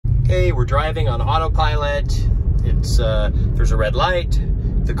Okay, we're driving on autopilot. It's there's a red light.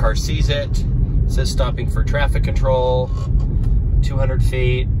 The car sees it. It says stopping for traffic control. 200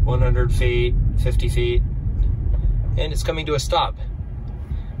 feet, 100 feet, 50 feet. And it's coming to a stop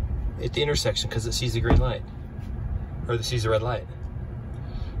at the intersection because it sees the green light. Or it sees the red light.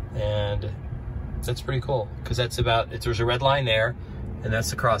 And that's pretty cool because that's there's a red line there and that's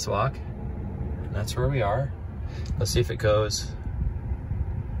the crosswalk. And that's where we are. Let's see if it goes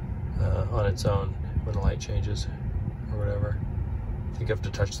on its own when the light changes or whatever. I think you have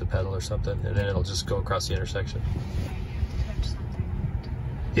to touch the pedal or something and then it'll just go across the intersection. Touch something.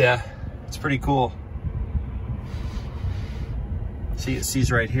 Yeah, it's pretty cool. See, it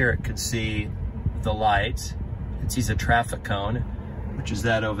sees right here, it could see the light. It sees a traffic cone, which is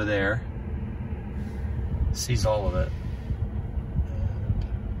that over there. It sees all of it.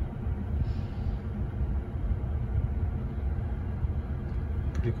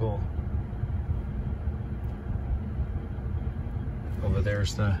 Pretty cool. Over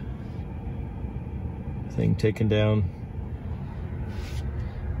there's the thing taken down.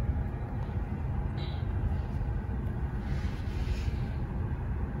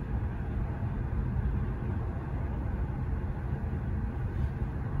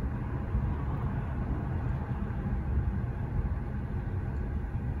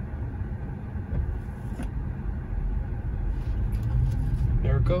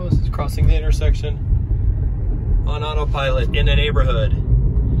 There it goes, it's crossing the intersection on autopilot in a neighborhood.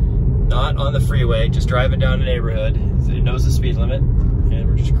 Not on the freeway, just driving down a neighborhood. It knows the speed limit and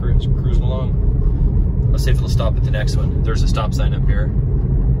we're just cruising along. Let's see if it'll stop at the next one. There's a stop sign up here.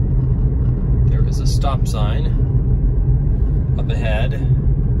 There is a stop sign up ahead.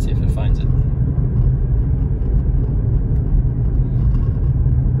 Let's see if it finds it.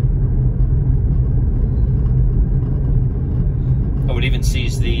 Oh, it even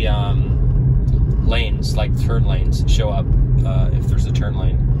sees the lanes, like turn lanes, show up if there's a turn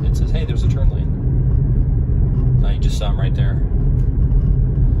lane. It says, hey, there's a turn lane. Now you just saw them right there.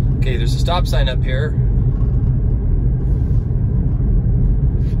 Okay, there's a stop sign up here.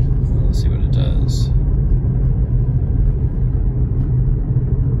 Let's see what it does.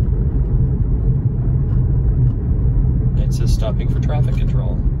 It says stopping for traffic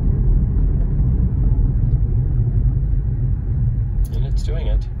control. And it's doing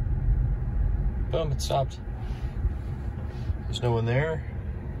it. Boom, it stopped. There's no one there.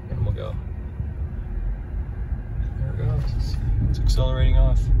 And we'll go. There it goes. It's accelerating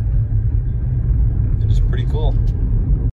off. It is pretty cool.